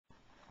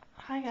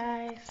Hi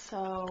guys,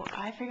 so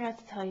I forgot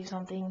to tell you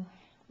something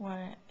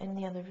in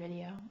the other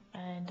video,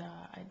 and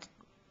I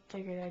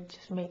figured I'd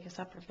just make a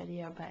separate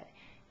video, but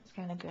it's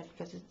kind of good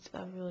because it's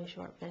a really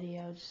short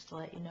video just to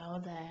let you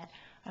know that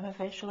I'm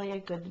officially a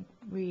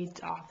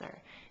Goodreads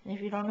author. And if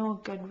you don't know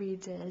what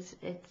Goodreads is,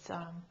 it's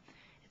a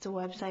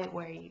website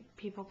where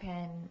people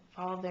can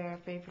follow their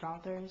favorite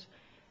authors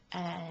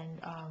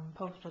and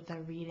post what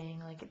they're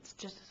reading. Like, it's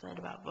just a site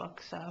about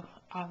books, so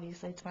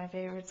obviously it's my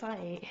favorite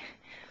site.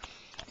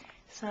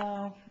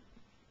 So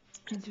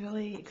it's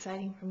really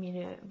exciting for me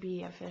to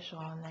be official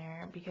on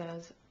there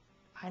because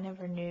I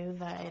never knew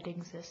that it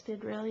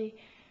existed really,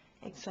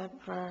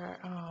 except for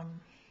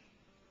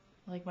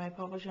like my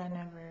publisher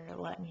never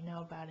let me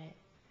know about it.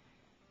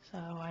 So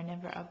I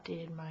never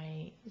updated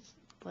I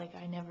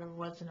never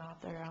was an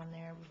author on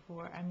there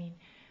before. I mean,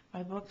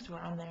 my books were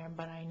on there,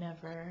 but I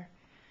never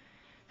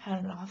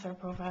had an author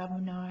profile.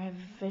 But now I've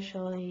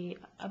officially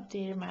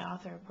updated my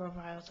author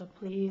profile, so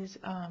please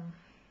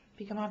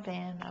become a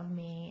fan of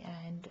me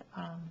and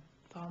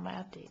follow my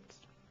updates.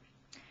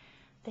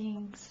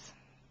 Thanks.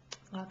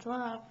 Lots of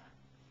love.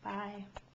 Bye.